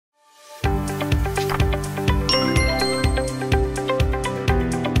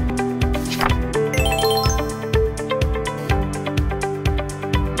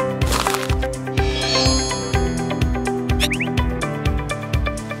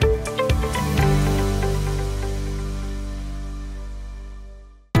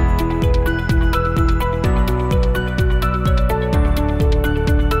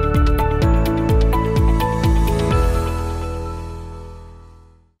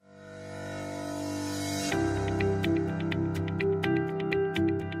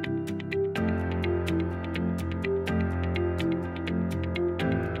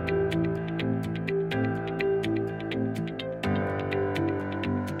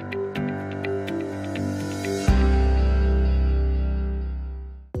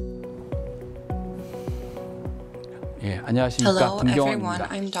안녕하십니까, Hello everyone,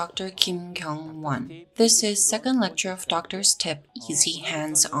 김경원입니다. I'm Dr. Kim Kyung-won. This is second lecture of Doctor's Tip Easy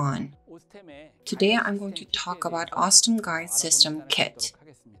Hands-On. Today I'm going to talk about Osstem Guide System Kit.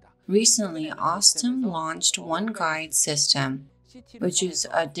 Recently, Osstem launched one guide system, which is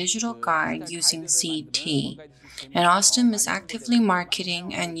a digital guide using CT, and Osstem is actively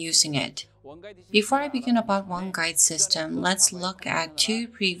marketing and using it. Before I begin about one guide system, let's look at two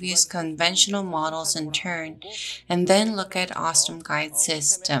previous conventional models in turn, and then look at Osstem guide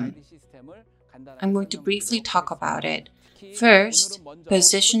system. I'm going to briefly talk about it. First,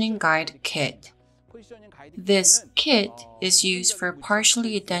 positioning guide kit. This kit is used for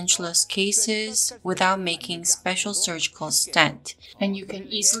partially edentulous cases without making special surgical stent, and you can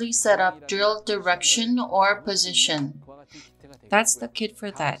easily set up drill direction or position. That's the kit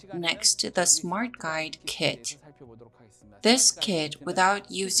for that. Next, the Smart Guide kit. This kit, without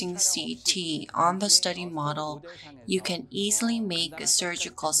using CT on the study model, you can easily make a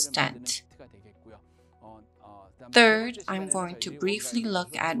surgical stent. Third, I'm going to briefly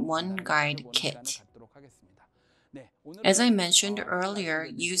look at one guide kit. As I mentioned earlier,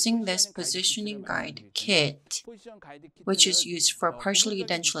 using this positioning guide kit, which is used for partially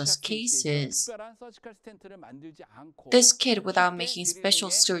edentulous cases, this kit, without making special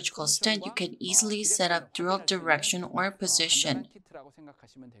surgical stent, you can easily set up drill direction or position.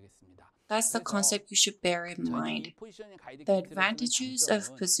 That's the concept you should bear in mind. The advantages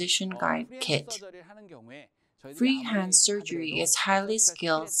of position guide kit. Freehand surgery is highly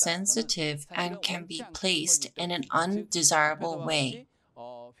skill sensitive and can be placed in an undesirable way.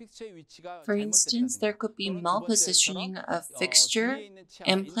 For instance, there could be malpositioning of fixture.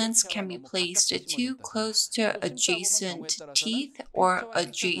 Implants can be placed too close to adjacent teeth or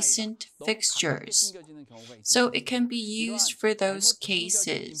adjacent fixtures, so it can be used for those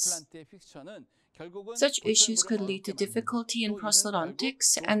cases. Such issues could lead to difficulty in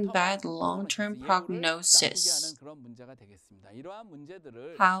prosthodontics and bad long-term prognosis.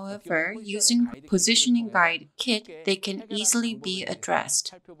 However, using positioning guide kit, they can easily be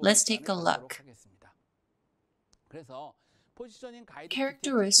addressed. Let's take a look.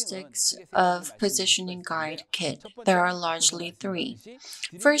 Characteristics of positioning guide kit. There are largely three.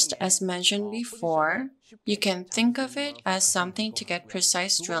 First, as mentioned before, you can think of it as something to get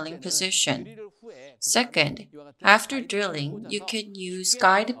precise drilling position. Second, after drilling, you can use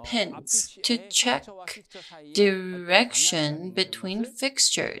guide pins to check direction between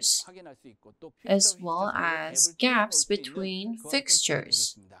fixtures, as well as gaps between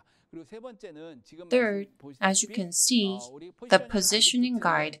fixtures. Third, as you can see, the positioning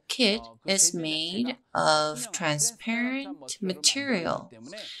guide kit is made of transparent material.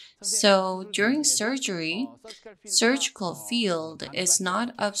 So during surgery, surgical field is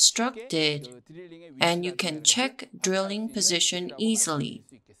not obstructed and you can check drilling position easily.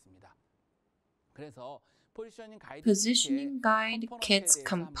 Positioning guide kit's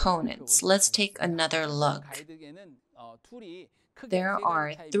components. Let's take another look. There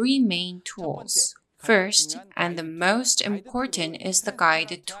are three main tools. First, and the most important, is the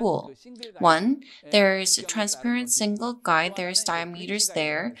guide tool. One, there is a transparent single guide, there's diameters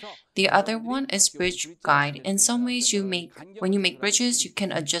there. The other one is bridge guide. In some ways, when you make bridges, you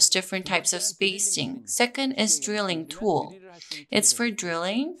can adjust different types of spacing. Second is drilling tool. It's for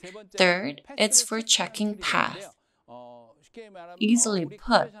drilling. Third, it's for checking path. Easily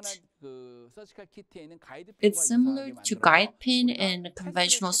put, it's similar to guide pin in a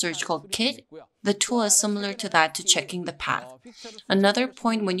conventional surgical kit. The tool is similar to that to checking the path. Another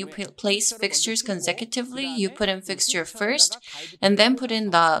point, when you place fixtures consecutively, you put in fixture first and then put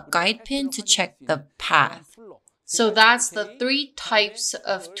in the guide pin to check the path. So that's the three types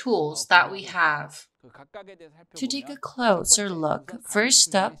of tools that we have. To take a closer look,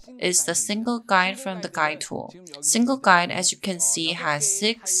 first up is the single guide from the guide tool. Single guide, as you can see, has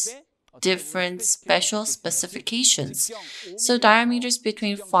 6 different special specifications. So diameters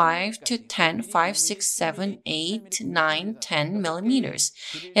between 5 to 10, 5, 6, 7, 8, 9, 10 millimeters.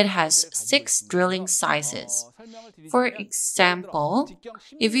 It has 6 drilling sizes. For example,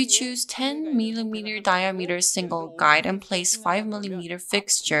 if you choose 10 millimeter diameter single guide and place 5 millimeter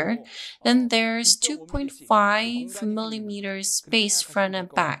fixture, then there's 2.5 millimeters space front and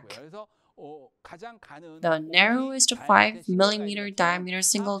back. The narrowest 5 millimeter diameter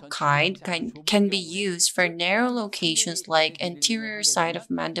single guide can be used for narrow locations like anterior side of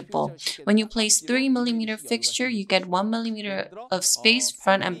mandible. When you place 3 millimeter fixture, you get 1 millimeter of space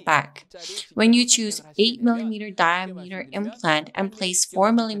front and back. When you choose 8 millimeter diameter implant and place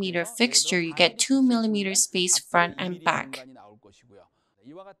 4 millimeter fixture, you get 2 millimeter space front and back.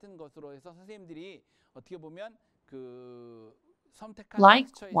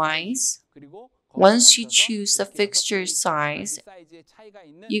 Likewise, once you choose the fixture size,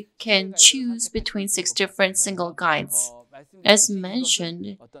 you can choose between 6 different single guides. As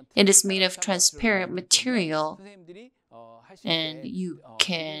mentioned, it is made of transparent material, and you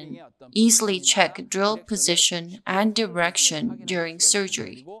can easily check drill position and direction during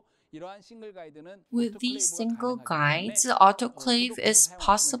surgery. With these single guides, autoclave is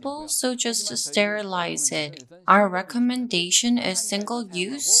possible, so just to sterilize it. Our recommendation is single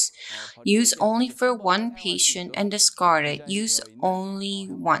use. Use only for one patient and discard it. Use only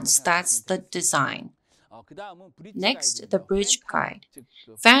once. That's the design. Next, the bridge guide.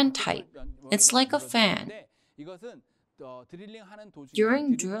 Fan type. It's like a fan.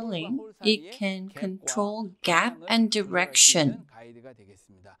 During drilling, it can control gap and direction.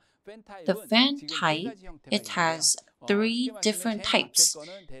 The fan type, it has 3 different types.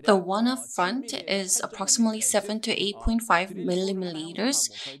 The one up front is approximately 7 to 8.5 millimeters.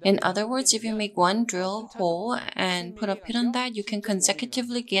 In other words, if you make one drill hole and put a pit on that, you can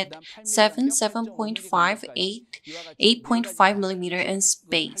consecutively get 7, 7.5, 8, 8.5 millimeter in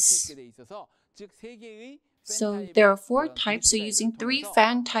space. So there are 4 types, so using 3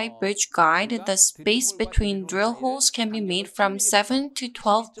 fan type bridge guide, the space between drill holes can be made from 7 to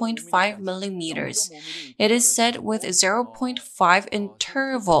 12.5 millimeters. It is set with 0.5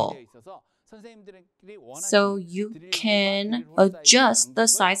 interval. So you can adjust the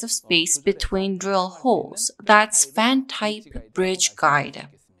size of space between drill holes. That's fan type bridge guide.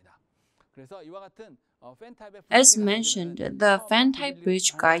 As mentioned, the fan type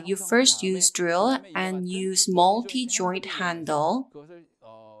bridge guide, you first use drill and use multi-joint handle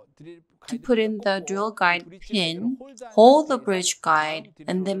to put in the drill guide pin, hold the bridge guide,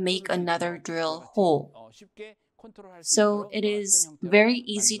 and then make another drill hole. So it is very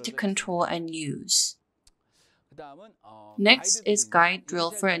easy to control and use. Next is guide drill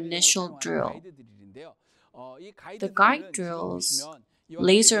for initial drill. The guide drills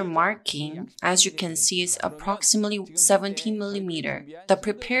laser marking, as you can see, is approximately 17 millimeter. The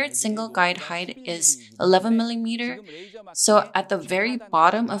prepared single guide height is 11 millimeter. So at the very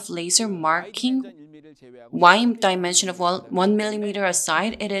bottom of laser marking, Y dimension of 1 millimeter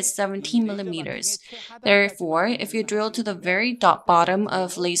aside, it is 17 millimeters. Therefore, if you drill to the very bottom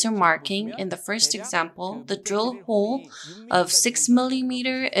of laser marking, in the first example, the drill hole of 6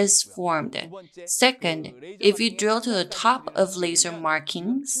 millimeter is formed. Second, if you drill to the top of laser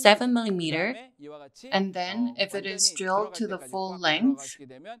marking, 7 millimeter, and then if it is drilled to the full length,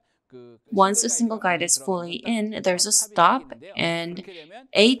 once the single guide is fully in, there's a stop, and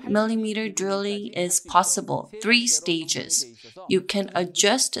 8 millimeter drilling is possible. 3 stages. You can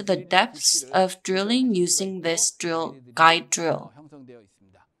adjust the depths of drilling using this guide drill.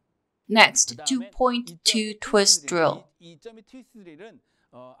 Next, 2.2 twist drill.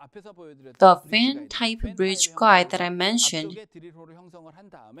 The fan type bridge guide that I mentioned,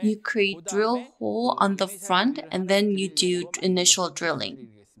 you create drill hole on the front and then you do initial drilling.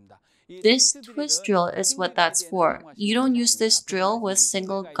 This twist drill is what that's for. You don't use this drill with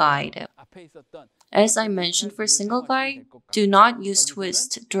single guide. As I mentioned, for single guide, do not use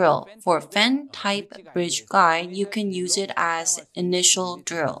twist drill. For fan type bridge guide, you can use it as initial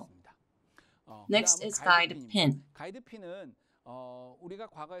drill. Next is guide pin.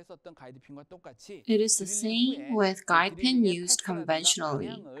 It is the same with guide pin used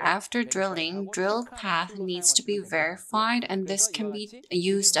conventionally. After drilling, drill path needs to be verified, and this can be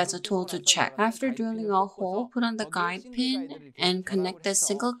used as a tool to check. After drilling a hole, put on the guide pin and connect the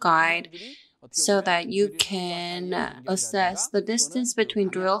single guide so that you can assess the distance between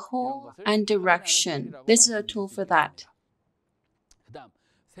drill hole and direction. This is a tool for that.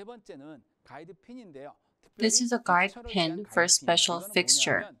 This is a guide pin for a special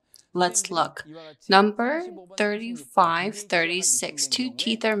fixture. Let's look. Number 3536. 2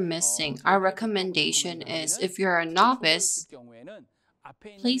 teeth are missing. Our recommendation is, if you're a novice,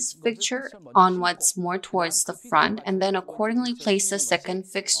 place fixture on what's more towards the front and then accordingly place the second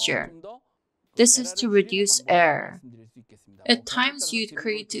fixture. This is to reduce error. At times you'd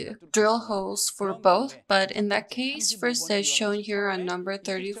create drill holes for both, but in that case, first as shown here on number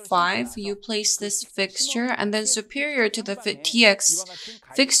 35, you place this fixture and then superior to the TX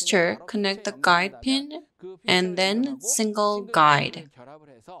fixture, connect the guide pin and then single guide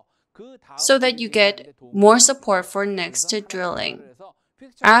so that you get more support for next drilling.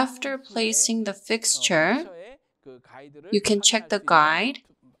 After placing the fixture, you can check the guide.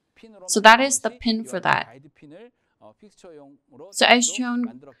 So that is the pin for that. So as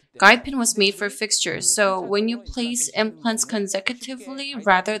shown, guide pin was made for fixtures. So when you place implants consecutively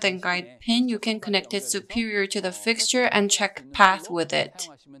rather than guide pin, you can connect it superior to the fixture and check path with it.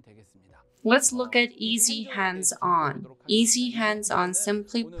 Let's look at easy hands-on. Easy hands-on,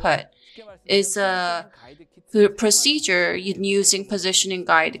 simply put, is a procedure using positioning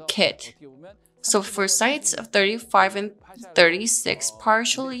guide kit. So for sites of 35 and 36,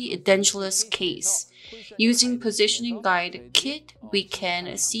 partially edentulous case, using positioning guide kit, we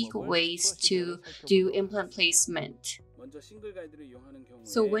can seek ways to do implant placement.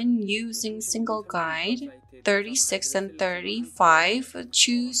 So when using single guide, 36 and 35,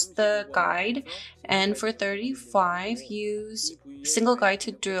 choose the guide, and for 35, use single guide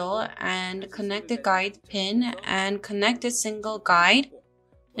to drill and connect the guide pin and connect the single guide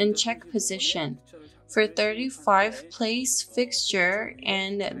and check position. For 35, place fixture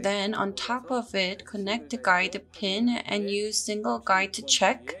and then on top of it, connect the guide pin and use single guide to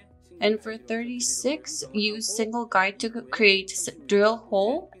check. And for 36, use single guide to create drill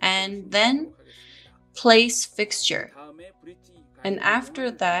hole and then place fixture. And after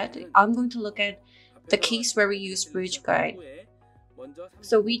that, I'm going to look at the case where we use bridge guide.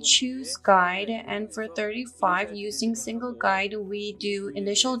 So we choose guide, and for 35, using single guide, we do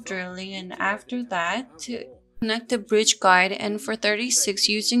initial drilling, and after that, to connect the bridge guide, and for 36,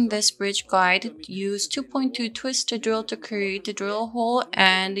 using this bridge guide, use 2.2 twist to drill to create the drill hole,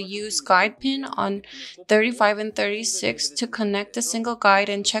 and use guide pin on 35 and 36 to connect the single guide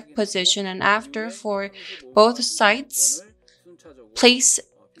and check position, and after, for both sites, place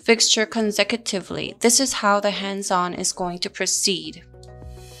fixture consecutively. This is how the hands-on is going to proceed.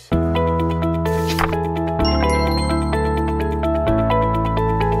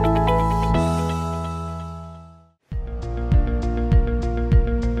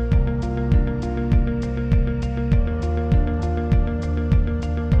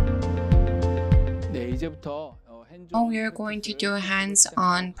 Now we are going to do a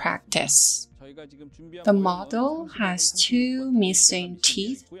hands-on practice. The model has two missing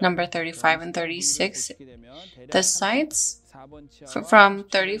teeth, number 35 and 36. The sides from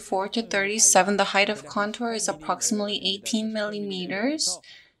 34 to 37, the height of contour is approximately 18 millimeters.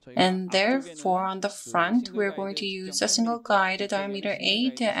 And therefore, on the front, we're going to use a single guide, diameter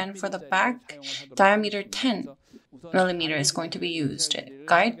 8, and for the back, diameter 10 millimeter is going to be used.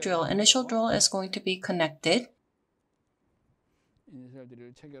 Guide drill, initial drill is going to be connected.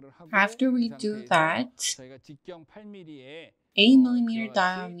 After we do that, 8 millimeter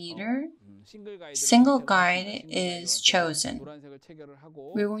diameter single guide is chosen.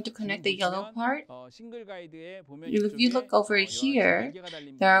 We're going to connect the yellow part. If you look over here,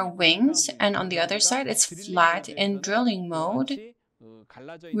 there are wings, and on the other side, it's flat in drilling mode.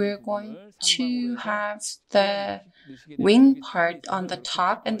 We're going to have the wing part on the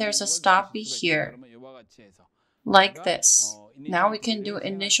top, and there's a stoppie here, like this. Now we can do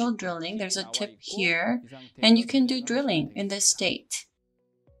initial drilling. There's a tip here, and you can do drilling in this state.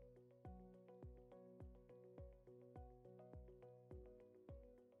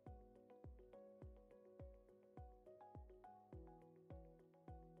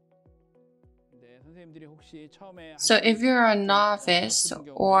 So if you're a novice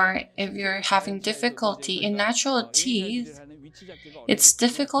or if you're having difficulty in natural teeth, it's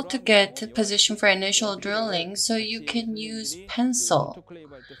difficult to get position for initial drilling, so you can use pencil.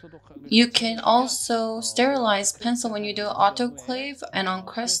 You can also sterilize pencil when you do autoclave, and on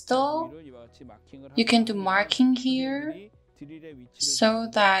crystal, you can do marking here so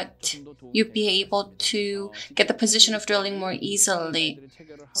that you'll be able to get the position of drilling more easily.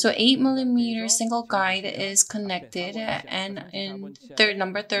 So 8 millimeter single guide is connected, and in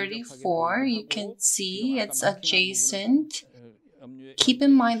number 34, you can see it's adjacent. Keep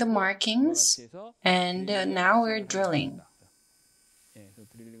in mind the markings, and now we're drilling.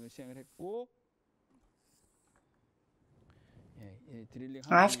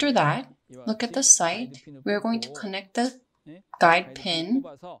 After that, look at the site. We're going to connect the guide pin,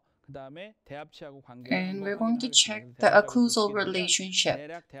 and we're going to check the occlusal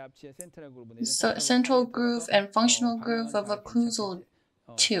relationship. So central groove and functional groove of occlusal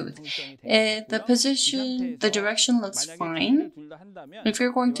tooth. The position, the direction looks fine. If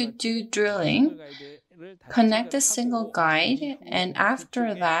you're going to do drilling, connect the single guide, and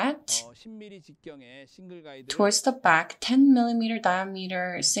after that, towards the back, 10 millimeter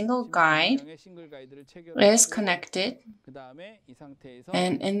diameter single guide is connected.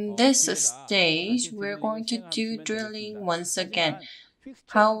 And in this stage, we're going to do drilling once again.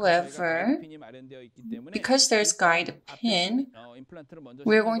 However, because there's guide pin,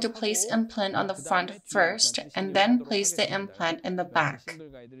 we're going to place implant on the front first and then place the implant in the back.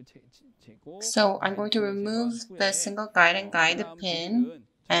 So I'm going to remove the single guide and guide pin,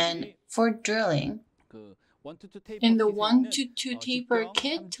 and for drilling, in the 1 to 2 taper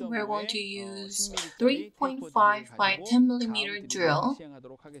kit, we're going to use 3.5 by 10 millimeter drill,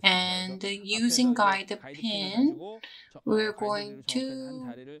 and using guide pin, we're going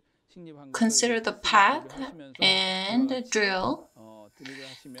to consider the path and drill.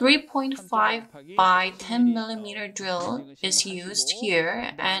 3.5 by 10 millimeter drill is used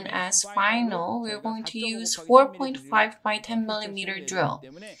here, and as final, we're going to use 4.5 by 10 millimeter drill.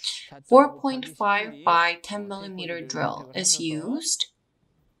 4.5 by 10 millimeter drill is used,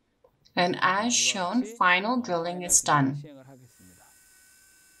 and as shown, final drilling is done.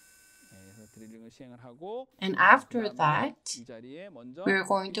 And after that, we're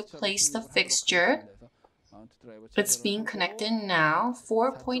going to place the fixture. It's being connected now.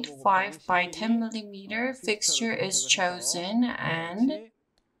 4.5 by 10 millimeter fixture is chosen, and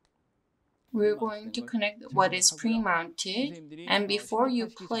we're going to connect what is pre-mounted. And before you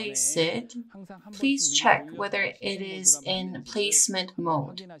place it, please check whether it is in placement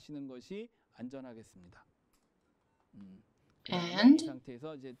mode. And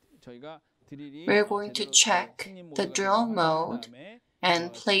we're going to check the drill mode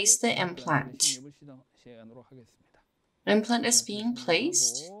and place the implant. Implant is being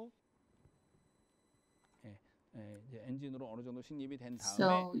placed.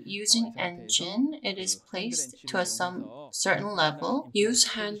 So using engine, it is placed to a certain level.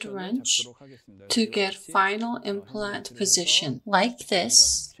 Use hand wrench to get final implant position like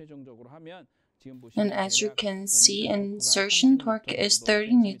this. And as you can see, insertion torque is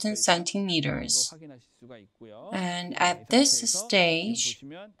 30 Newton centimeters. And at this stage,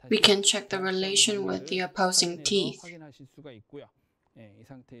 we can check the relation with the opposing teeth.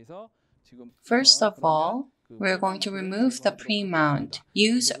 First of all, we're going to remove the pre-mount.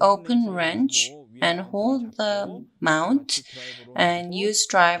 Use open wrench and hold the mount, and use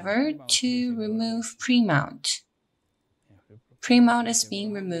driver to remove pre-mount. Pre-mount is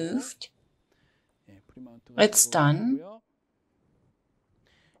being removed. It's done.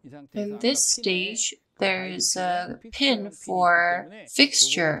 In this stage, there is a pin for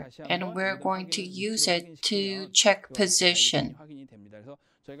fixture, and we're going to use it to check position.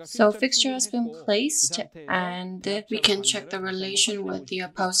 So fixture has been placed, and we can check the relation with the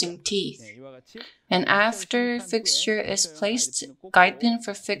opposing teeth. And after fixture is placed, guide pin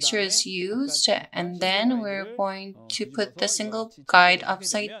for fixture is used, and then we're going to put the single guide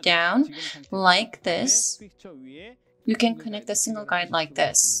upside down like this. You can connect the single guide like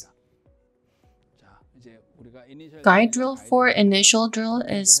this. Guide drill for initial drill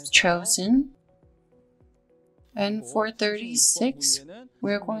is chosen. And for 36,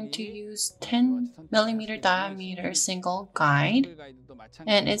 we're going to use 10 millimeter diameter single guide.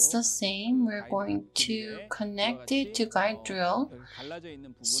 And it's the same. We're going to connect it to guide drill.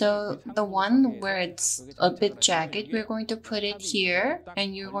 So the one where it's a bit jagged, we're going to put it here.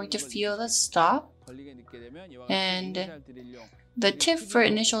 And you're going to feel the stop. And the tip for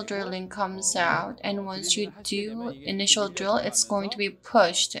initial drilling comes out, and once you do initial drill, it's going to be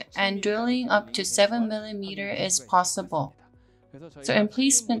pushed, and drilling up to 7 millimeter is possible. So in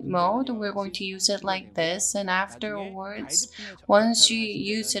placement mode, we're going to use it like this, and afterwards, once you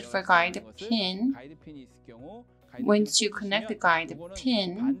use it for guide pin, once you connect the guide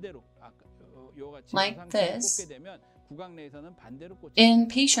pin like this, in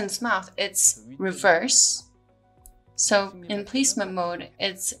patient's mouth, it's reverse. So in placement mode,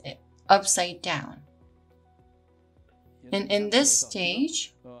 it's upside down. And in this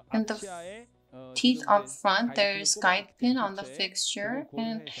stage, in the teeth up front, there's guide pin on the fixture,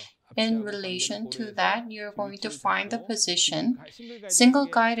 and in relation to that, you're going to find the position. Single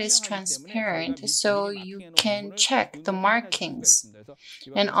guide is transparent, so you can check the markings.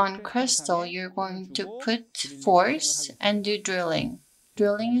 And on crystal, you're going to put force and do drilling.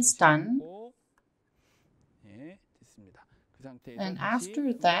 Drilling is done. And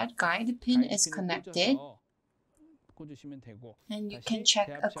after that, guide pin is connected, and you can check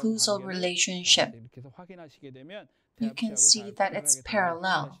occlusal relationship. You can see that it's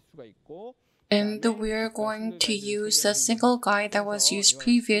parallel. And we're going to use the single guide that was used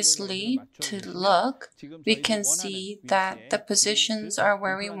previously to look. We can see that the positions are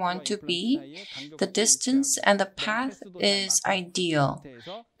where we want to be. The distance and the path is ideal.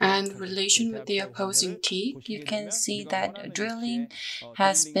 And relation with the opposing teeth, you can see that drilling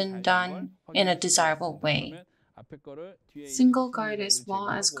has been done in a desirable way. Single guide as well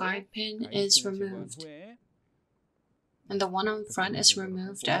as guide pin is removed. And the one on front is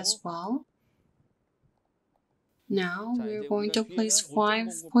removed as well. Now we're going to place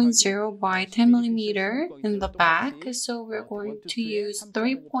 5.0 by 10 millimeter in the back. So we're going to use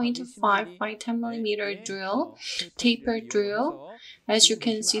 3.5 by 10 millimeter drill, taper drill. As you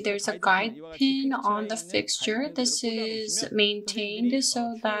can see, there's a guide pin on the fixture. This is maintained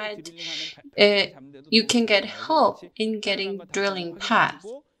so that you can get help in getting drilling path.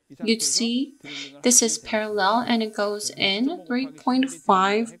 You see, this is parallel and it goes in.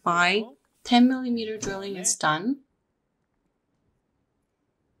 3.5 by 10 millimeter drilling is done.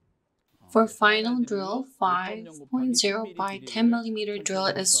 For final drill, 5.0 by 10 millimeter drill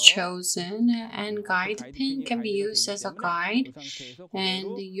is chosen, and guide pin can be used as a guide,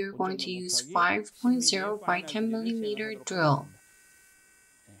 and you're going to use 5.0 by 10 millimeter drill.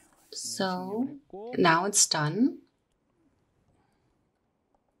 So now it's done.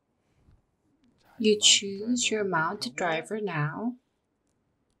 You choose your mount driver now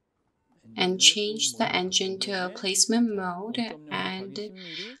and change the engine to a placement mode, and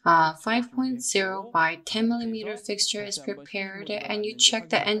 5.0 by 10 millimeter fixture is prepared, and you check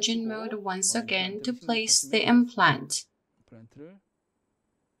the engine mode once again to place the implant.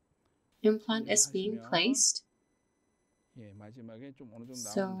 Implant is being placed.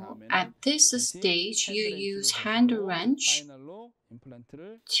 So at this stage, you use hand wrench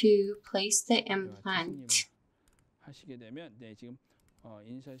to place the implant.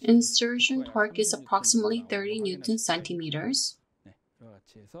 Insertion torque is approximately 30 Newton centimeters.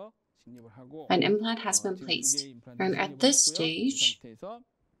 An implant has been placed. And at this stage,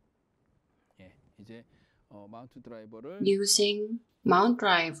 using mount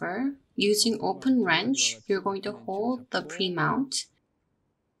driver, using open wrench, you're going to hold the pre-mount.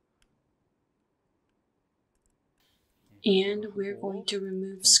 And we're going to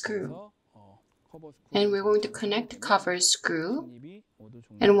remove screw. And we're going to connect the cover screw.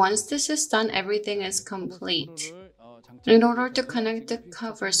 And once this is done, everything is complete. In order to connect the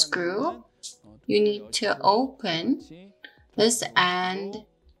cover screw, you need to open this and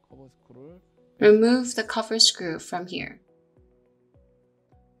remove the cover screw from here.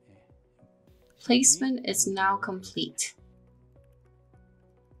 Placement is now complete.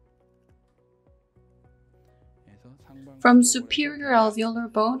 From superior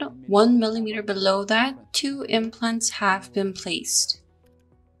alveolar bone, 1 millimeter below that, 2 implants have been placed.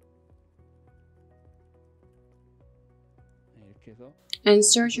 And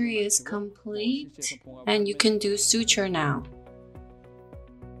surgery is complete, and you can do suture now.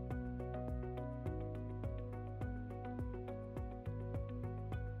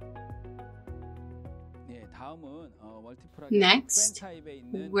 Next,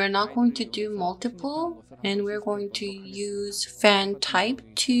 we're not going to do multiple, and we're going to use fan type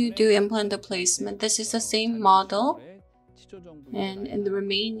to do implant placement. This is the same model, and in the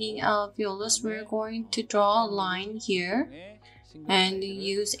remaining alveolus, we're going to draw a line here and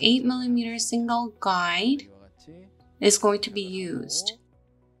use 8 millimeter single guide is going to be used.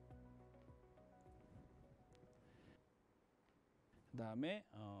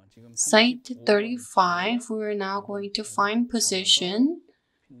 Site 35, we're now going to find position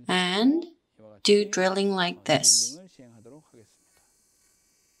and do drilling like this.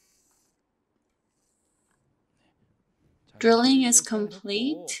 Drilling is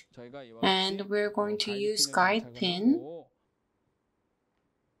complete, and we're going to use guide pin.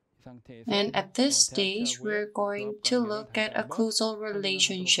 And at this stage, we're going to look at occlusal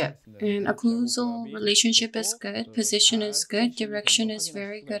relationship. And occlusal relationship is good, position is good, direction is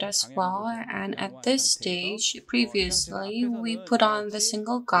very good as well. And at this stage, previously, we put on the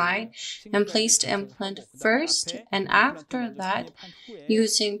single guide and placed implant first. And after that,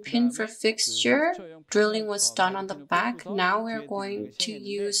 using pin for fixture, drilling was done on the back. Now we're going to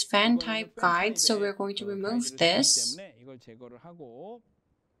use fan type guide. So we're going to remove this.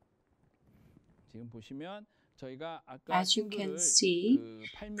 As you can see,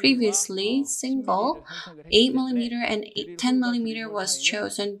 previously single 8 millimeter and 10 millimeter was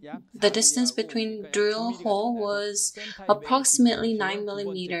chosen. The distance between drill hole was approximately 9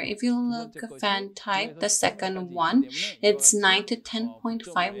 millimeter. If you look at fan type, the second one, it's 9 to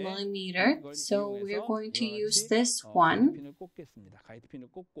 10.5 millimeter. So we're going to use this one.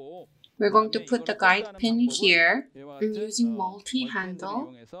 We're going to put the guide pin here. I'm using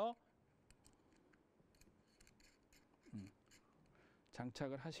multi-handle.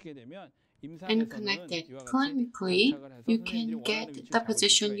 and connect it. Clinically, you can get the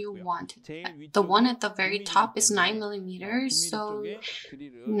position you want. The one at the very top is 9 millimeters, so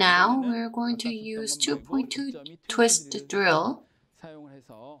now we're going to use 2.2 twist drill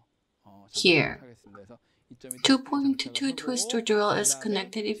here. 2.2 twister drill is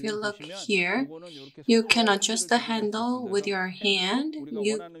connected. If you look here, you can adjust the handle with your hand.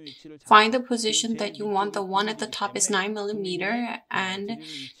 You find the position that you want. The one at the top is 9 millimeter, and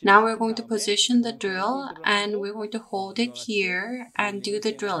now we're going to position the drill and we're going to hold it here and do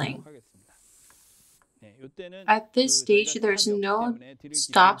the drilling. At this stage, there's no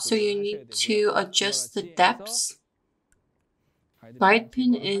stop, so you need to adjust the depths. Guide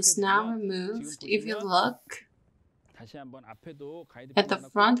pin is now removed. If you look at the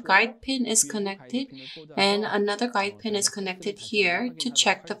front, guide pin is connected and another guide pin is connected here to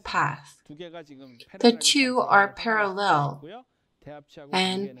check the path. The two are parallel,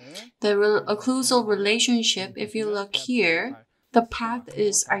 and the occlusal relationship, if you look here, the path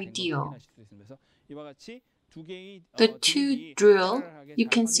is ideal. The two drill, you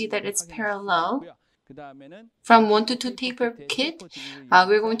can see that it's parallel. From 1 to 2 taper kit,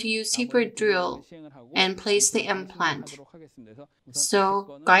 we're going to use taper drill and place the implant.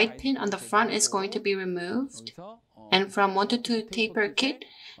 So guide pin on the front is going to be removed. And from 1 to 2 taper kit,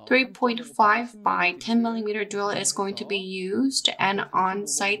 3.5 by 10 millimeter drill is going to be used. And on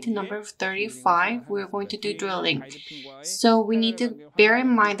site number 35, we're going to do drilling. So we need to bear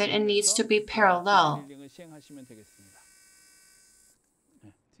in mind that it needs to be parallel.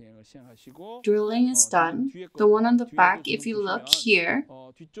 Drilling is done. The one on the back, if you look here,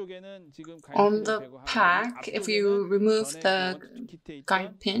 on the back, if you remove the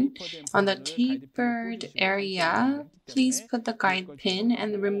guide pin, on the tapered area, please put the guide pin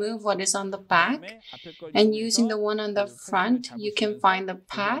and remove what is on the back. And using the one on the front, you can find the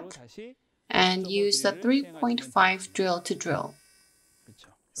path and use the 3.5 drill to drill.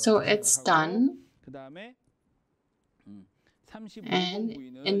 So it's done. And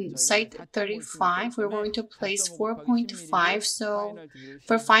in site 35, we're going to place 4.5. So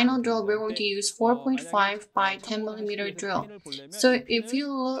for final drill, we're going to use 4.5 by 10 millimeter drill. So if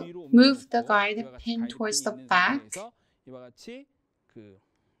you move the guide pin towards the back,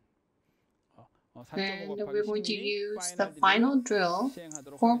 and we're going to use the final drill,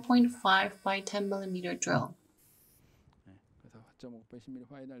 4.5 by 10 millimeter drill.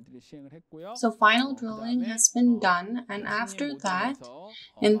 So final drilling has been done, and after that,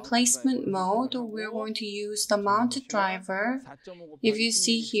 in placement mode, we're going to use the mounted driver. If you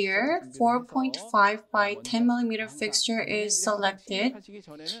see here, 4.5 by 10 millimeter fixture is selected.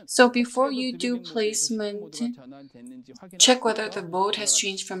 So before you do placement, check whether the mode has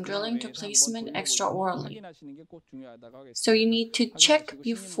changed from drilling to placement extraorally. So you need to check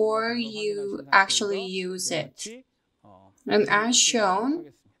before you actually use it. And as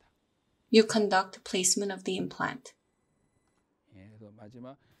shown, you conduct placement of the implant.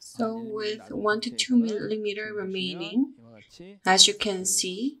 So with 1 to 2 millimeter remaining, as you can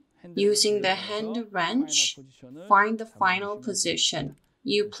see, using the hand wrench, find the final position.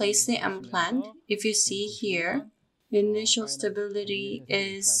 You place the implant. If you see here, initial stability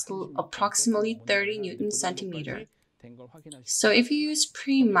is approximately 30 Newton centimeter. So if you use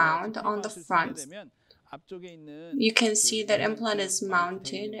pre-mount on the front, you can see that implant is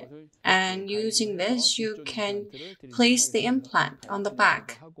mounted, and using this you can place the implant on the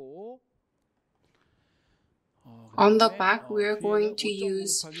back. On the back, we're going to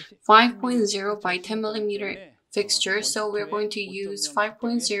use 5.0 by 10 millimeter fixture, so we're going to use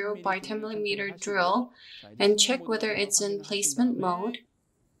 5.0 by 10 millimeter drill and check whether it's in placement mode.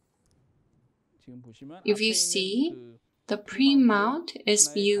 If you see, the pre-mount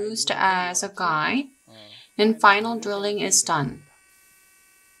is used as a guide, and final drilling is done.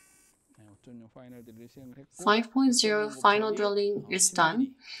 5.0 final drilling is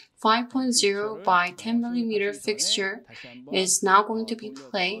done. 5.0 by 10 millimeter fixture is now going to be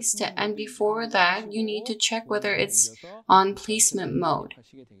placed, and before that you need to check whether it's on placement mode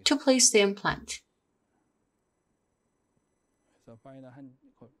to place the implant.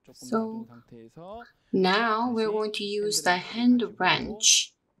 So now we're going to use the hand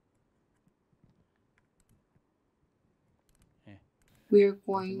wrench. We're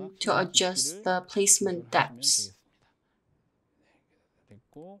going to adjust the placement depths.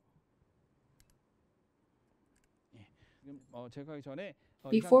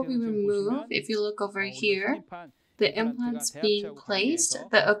 Before we remove, if you look over here, The implants being placed,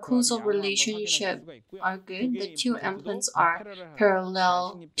 the occlusal relationship are good. The two implants are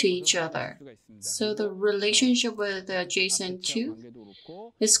parallel to each other. So the relationship with the adjacent tooth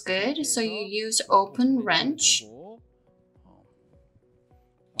is good. So you use open wrench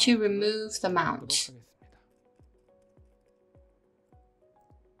to remove the mount.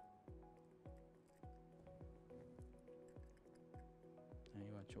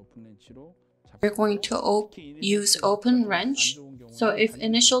 We're going to use open wrench. So if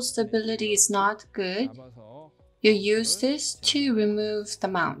initial stability is not good, you use this to remove the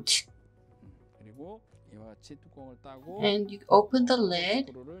mount. And you open the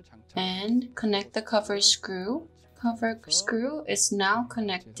lid and connect the cover screw. Cover screw is now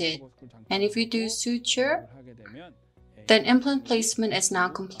connected. And if you do suture, then implant placement is now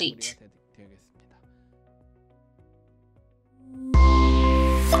complete.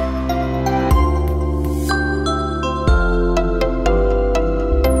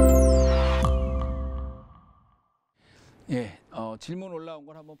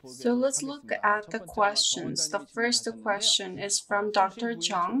 So let's look at the questions. The first question is from Dr.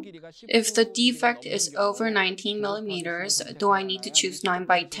 Jung. If the defect is over 19 millimeters, do I need to choose 9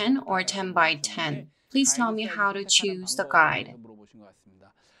 by 10 or 10 by 10? Please tell me how to choose the guide.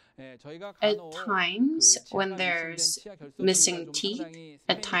 At times, when there's missing teeth,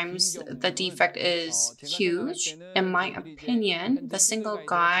 at times the defect is huge. In my opinion, the single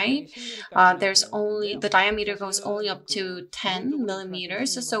guide, the diameter goes only up to 10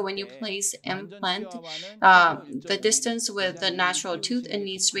 millimeters. So when you place implant, the distance with the natural tooth, it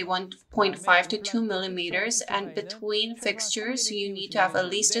needs to be 1.5 to 2 millimeters. And between fixtures, you need to have at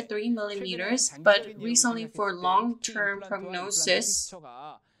least 3 millimeters. But recently, for long-term prognosis,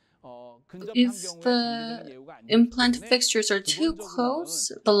 if the implant fixtures are too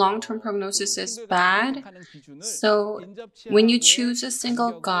close, the long-term prognosis is bad. So when you choose a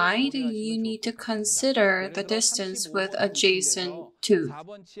single guide, you need to consider the distance with adjacent tooth.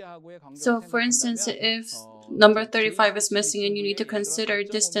 So for instance, if number 35 is missing and you need to consider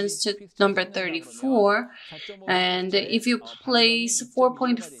distance to number 34, and if you place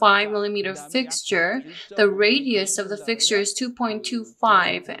 4.5 millimeter fixture, the radius of the fixture is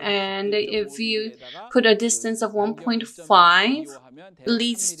 2.25, and if you put a distance of 1.5,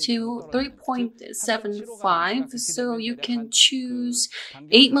 leads to 3.75, so you can choose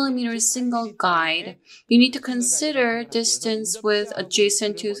 8 millimeter single guide. You need to consider distance with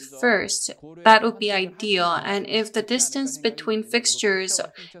adjacent tooth first. That would be ideal. And if the distance between fixtures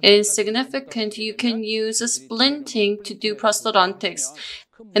is significant, you can use a splinting to do prosthodontics,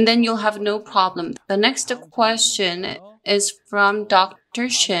 and then you'll have no problem. The next question is from Dr.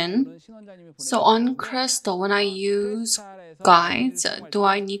 Shin. So on crestal, when I use guides, do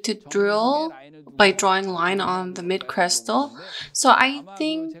I need to drill by drawing line on the mid-crestal? So I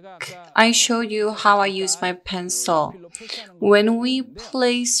think I showed you how I use my pencil. When we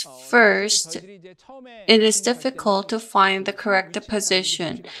place first, it is difficult to find the correct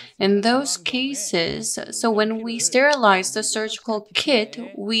position. In those cases, so when we sterilize the surgical kit,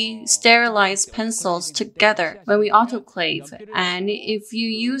 we sterilize pencils together when we autoclave. And if you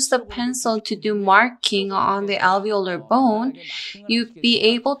use the pencil to do marking on the alveolar bone, you'd be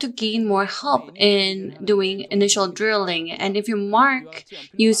able to gain more help in doing initial drilling. And if you mark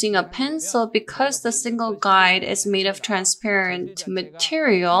using a pencil, because the single guide is made of transparent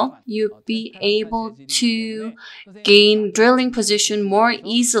material, you'd be able to gain drilling position more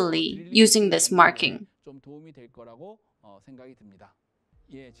easily using this marking.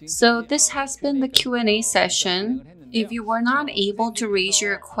 So this has been the Q&A session. If you were not able to raise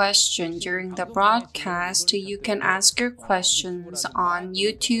your question during the broadcast, you can ask your questions on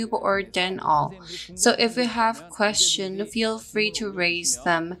YouTube or Denall. So if you have questions, feel free to raise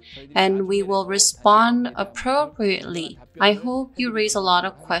them and we will respond appropriately. I hope you raise a lot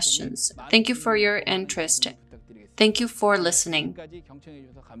of questions. Thank you for your interest. Thank you for listening.